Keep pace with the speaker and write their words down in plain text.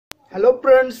Hello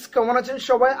friends, কেমন আছেন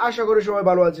সবাই? আশা করি সবাই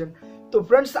ভালো আছেন। তো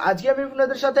ফ্রেন্ডস, আজকে আমি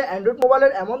আপনাদের সাথে অ্যান্ড্রয়েড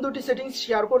মোবাইলের এমন দুটি সেটিংস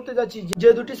শেয়ার করতে যাচ্ছি যে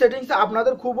দুটি সেটিংস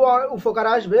আপনাদের খুব উপকার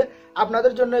আসবে।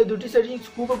 আপনাদের জন্য এই দুটি সেটিংস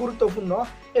খুব গুরুত্বপূর্ণ।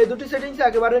 এই দুটি সেটিংস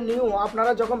একেবারে নিউ,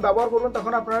 আপনারা যখন ব্যবহার করবেন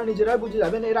তখন আপনারা নিজেরাই বুঝে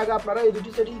যাবেন। এর আগে আপনারা এই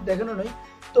দুটি সেটিংস দেখেনও নেই।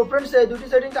 তো ফ্রেন্ডস, এই দুটি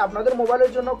সেটিংস আপনাদের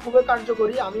মোবাইলের জন্য খুবই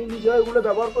কার্যকরী। আমি নিজেও এগুলো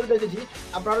ব্যবহার করে দেখেছি।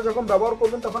 আপনারা যখন ব্যবহার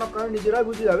করবেন তখন আপনারা নিজেরাই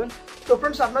বুঝে যাবেন। তো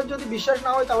ফ্রেন্ডস, আপনার যদি বিশ্বাস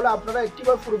না হয় তাহলে আপনারা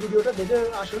একটিবার পুরো ভিডিওটা দেখে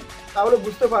আসুন, তাহলে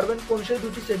বুঝতে পারবেন কোন সেই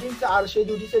দুটি সেটিংস আর সেই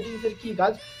দুটি সেটিংসের কী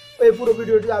কাজ। এই পুরো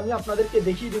ভিডিওটি আমি আপনাদেরকে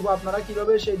দেখিয়ে দিব আপনারা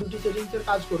কিভাবে সেই দুটি সেটিংসের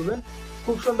কাজ করবেন।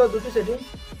 খুব সুন্দর দুটি সেটিংস।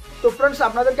 তো ফ্রেন্ডস,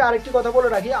 আপনাদেরকে আরেকটি কথা বলে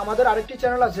রাখি, আমাদের আরেকটি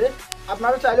চ্যানেল আছে,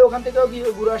 আপনারা চাইলে ওখান থেকেও গিয়ে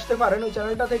ঘুরে আসতে পারেন ওই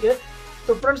চ্যানেলটা থেকে।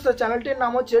 তো ফ্রেন্ডস, চ্যানেলটির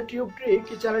নাম হচ্ছে টিউব ট্রিক।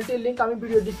 চ্যানেলটির লিঙ্ক আমি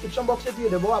ভিডিও ডিসক্রিপশন বক্সে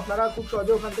দিয়ে দেবো, আপনারা খুব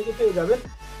সহজে ওখান থেকে পেয়ে যাবেন।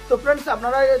 তো ফ্রেন্ডস,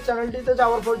 আপনারা এই চ্যানেলটিতে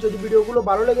যাওয়ার পর যদি ভিডিওগুলো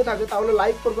ভালো লেগে থাকে তাহলে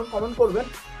লাইক করবেন, কমেন্ট করবেন,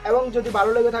 এবং যদি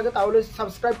ভালো লেগে থাকে তাহলে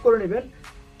সাবস্ক্রাইব করে নেবেন।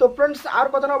 তো ফ্রেন্ডস, আর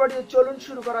কথা না বাড়িয়ে চলুন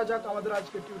শুরু করা যাক আমাদের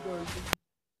আজকের টিউটোরিয়ালটি।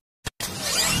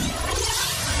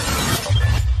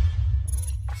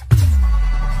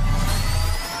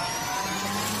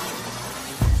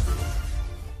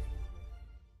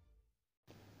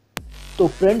 তো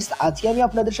ফ্রেন্ডস, আজকে আমি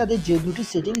আপনাদের সাথে যে দুটি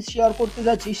সেটিংস শেয়ার করতে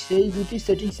যাচ্ছি সেই দুটি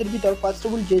সেটিংসের ভিতর ফার্স্ট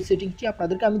অফ অল যে সেটিংসটি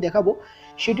আপনাদেরকে আমি দেখাবো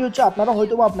সেটি হচ্ছে, আপনারা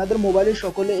হয়তো আপনাদের মোবাইলে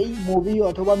সকলে এই মুভি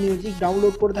অথবা মিউজিক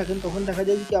ডাউনলোড করে থাকেন, তখন দেখা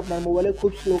যায় কি আপনার মোবাইলে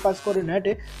খুব স্লো কাজ করে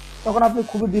নেটে, তখন আপনি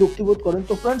খুবই বিরক্তিবোধ করেন।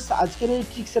 তো ফ্রেন্ডস, আজকের এই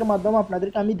ট্রিক্সের মাধ্যমে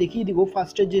আপনাদেরকে আমি দেখিয়ে দিব,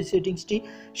 ফার্স্টের যে সেটিংসটি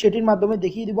সেটির মাধ্যমে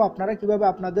দেখিয়ে দিব আপনারা কীভাবে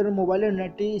আপনাদের মোবাইলের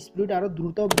নেটটি স্পিড আরও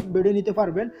দ্রুত বেড়ে নিতে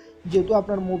পারবেন, যেহেতু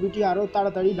আপনার মুভিটি আরও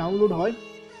তাড়াতাড়ি ডাউনলোড হয়।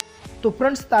 তো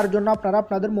ফ্রেন্ডস, তার জন্য আপনারা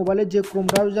আপনাদের মোবাইলের যে ক্রোম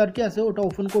ব্রাউজারটি আছে ওটা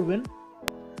ওপেন করবেন।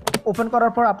 ওপেন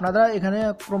করার পর আপনারা এখানে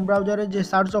ক্রোম ব্রাউজারের যে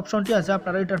সার্চ অপশনটি আছে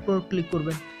আপনারা এটার উপর ক্লিক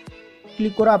করবেন।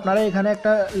 ক্লিক করে আপনারা এখানে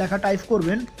একটা লেখা টাইপ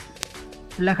করবেন।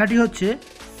 লেখাটি হচ্ছে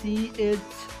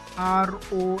CHROME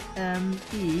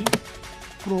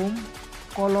ক্রোম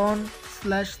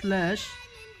 //FLAGS।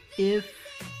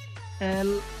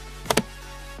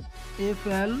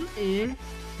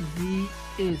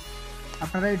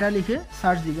 আপনারা এটা লিখে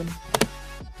সার্চ দিবেন।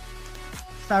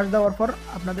 সার্চ দেওয়ার পর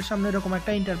আপনাদের সামনে এরকম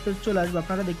একটা ইন্টারফেস চলে আসবে।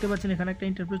 আপনারা দেখতে পাচ্ছেন এখানে একটা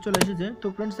ইন্টারফেস চলে এসেছে। তো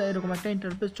ফ্রেন্ডস, এরকম একটা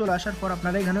ইন্টারফেস চলে আসার পর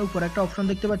আপনারা এখানে উপরে একটা অপশন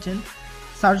দেখতে পাচ্ছেন,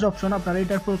 সার্চ অপশন। আপনারা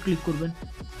এটার উপর ক্লিক করবেন।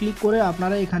 ক্লিক করে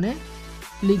আপনারা এখানে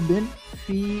লিখবেন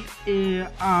FARALLEL।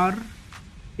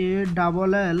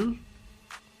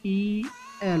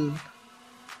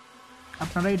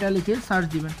 আপনারা এটা লিখে সার্চ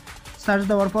দিবেন। সার্চ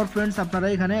দেওয়ার পর ফ্রেন্ডস, আপনারা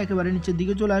এখানে একেবারে নিচের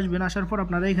দিকে চলে আসবেন। আসার পর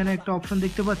আপনারা এখানে একটা অপশন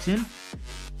দেখতে পাচ্ছেন,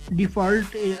 ডিফল্ট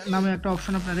নামে একটা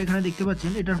অপশন আপনারা এখানে দেখতে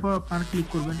পাচ্ছেন, এটার পর আপনারা ক্লিক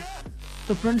করবেন।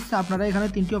 তো ফ্রেন্ডস, আপনারা এখানে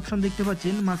তিনটি অপশন দেখতে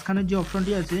পাচ্ছেন। মাঝখানের যে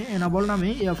অপশনটি আছে এনাবল নামে,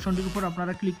 এই অপশনটির উপর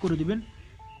আপনারা ক্লিক করে দিবেন।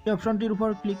 এই অপশনটির উপর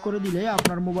ক্লিক করে দিলে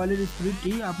আপনার মোবাইলের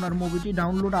স্পিডটি, আপনার মুভিটি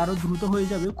ডাউনলোড আরও দ্রুত হয়ে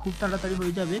যাবে, খুব তাড়াতাড়ি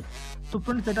হয়ে যাবে। তো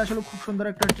ফ্রেন্ডস, এটা আসলে খুব সুন্দর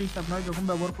একটা ট্রিক্স, আপনারা যখন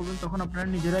ব্যবহার করবেন তখন আপনারা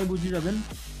নিজেরাই বুঝে যাবেন।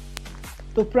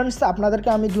 তো ফ্রেন্ডস, আপনাদেরকে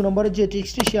আমি 2 নম্বরে যে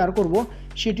ট্রিক্সটি শেয়ার করব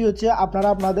সেটি হচ্ছে, আপনারা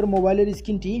আপনাদের মোবাইলের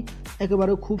স্ক্রিনটি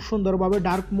একেবারে খুব সুন্দরভাবে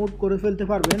ডার্ক মোড করে ফেলতে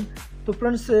পারবেন। তো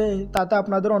ফ্রেন্ডস, তাতে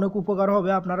আপনাদের অনেক উপকার হবে।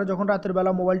 আপনারা যখন রাতের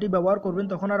বেলা মোবাইলটি ব্যবহার করবেন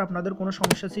তখন আর আপনাদের কোনো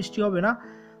সমস্যার সৃষ্টি হবে না।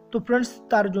 তো ফ্রেন্ডস,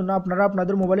 তার জন্য আপনারা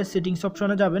আপনাদের মোবাইলের সেটিংস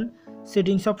অপশনে যাবেন।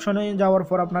 সেটিংস অপশনে যাওয়ার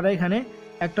পর আপনারা এখানে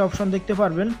একটা অপশন দেখতে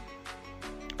পারবেন,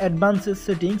 অ্যাডভান্স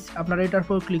সেটিংস। আপনারা এটার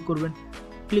উপর ক্লিক করবেন।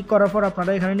 ক্লিক করার পর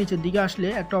আপনারা এখানে নিচের দিকে আসলে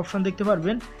একটা অপশন দেখতে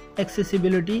পারবেন,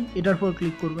 অ্যাক্সেসিবিলিটি। এটার উপর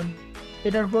ক্লিক করবেন।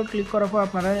 এটার উপর ক্লিক করার পর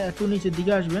আপনারা একটু নিচের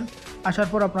দিকে আসবেন। আসার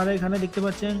পর আপনারা এখানে দেখতে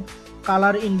পাচ্ছেন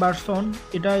কালার ইনভার্সন।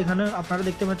 এটা এখানে আপনারা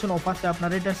দেখতে পাচ্ছেন অফ আছে,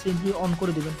 আপনারা এটা সিম্পলি অন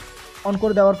করে দেবেন। অন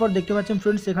করে দেওয়ার পর দেখতে পাচ্ছেন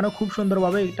ফ্রেন্ডস, এখানে খুব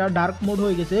সুন্দরভাবে এটা ডার্ক মোড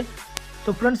হয়ে গেছে। তো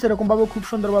ফ্রেন্ডস, এরকমভাবে খুব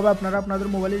সুন্দরভাবে আপনারা আপনাদের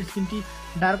মোবাইলের স্ক্রিনটি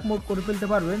ডার্ক মোড করে ফেলতে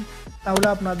পারবেন, তাহলে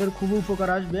আপনাদের খুব উপকার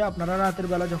আসবে। আপনারা রাতের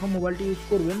বেলা যখন মোবাইলটি ইউজ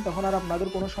করবেন তখন আর আপনাদের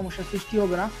কোনো সমস্যার সৃষ্টি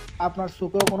হবে না, আপনার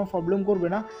চোখেও কোনো প্রবলেম করবে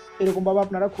না। এরকমভাবে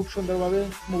আপনারা খুব সুন্দরভাবে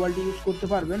মোবাইলটি ইউজ করতে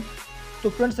পারবেন। তো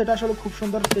ফ্রেন্ডস, এটা আসলে খুব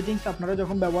সুন্দর সেটিংস, আপনারা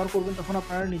যখন ব্যবহার করবেন তখন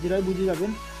আপনারা নিজেরাই বুঝে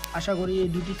যাবেন। আশা করি এই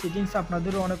দুটি সেটিংস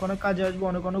আপনাদের অনেক অনেক কাজে আসবে,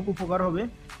 অনেক অনেক উপকার হবে।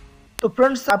 তো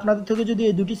ফ্রেন্ডস, আপনাদের থেকে যদি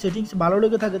এই দুটি সেটিংস ভালো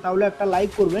লেগে থাকে তাহলে একটা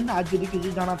লাইক করবেন, আর যদি কিছু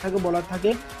জানার থাকে বলার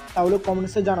থাকে তাহলে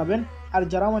কমেন্টসে জানাবেন। আর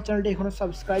যারা আমার চ্যানেলটি এখনও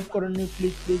সাবস্ক্রাইব করেননি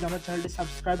প্লিজ আমার চ্যানেলটি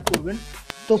সাবস্ক্রাইব করবেন।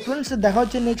 তো ফ্রেন্ডস, দেখা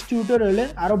হচ্ছে নেক্সট টিউটোরিয়ালে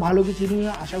আরও ভালো কিছু নিয়ে।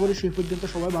 আশা করি সেই পর্যন্ত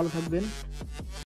সবাই ভালো থাকবেন।